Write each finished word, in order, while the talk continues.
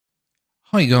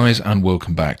Hi guys and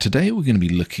welcome back. Today we're going to be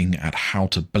looking at how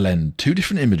to blend two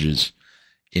different images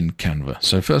in Canva.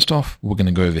 So first off, we're going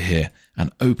to go over here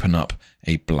and open up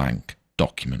a blank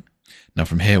document. Now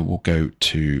from here we'll go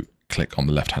to click on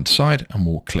the left hand side and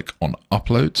we'll click on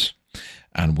uploads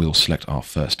and we'll select our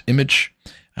first image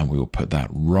and we will put that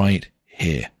right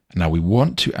here. Now we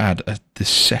want to add this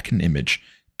second image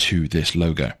to this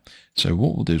logo. So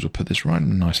what we'll do is we'll put this right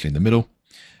nicely in the middle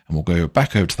and we'll go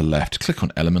back over to the left, click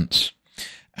on elements.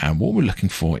 And what we're looking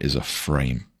for is a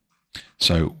frame.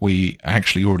 So we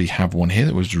actually already have one here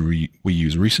that we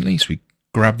used recently. So we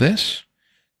grab this,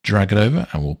 drag it over,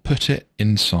 and we'll put it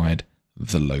inside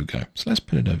the logo. So let's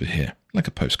put it over here, like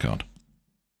a postcard.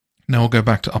 Now we'll go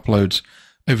back to uploads,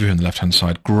 over here on the left-hand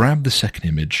side, grab the second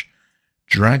image,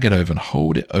 drag it over and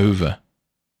hold it over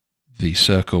the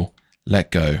circle,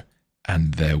 let go,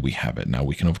 and there we have it. Now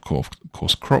we can of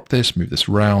course crop this, move this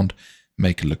around,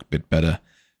 make it look a bit better.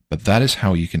 But that is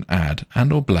how you can add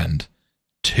and or blend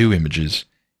two images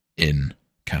in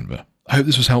Canva. I hope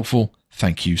this was helpful.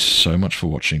 Thank you so much for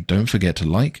watching. Don't forget to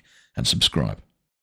like and subscribe.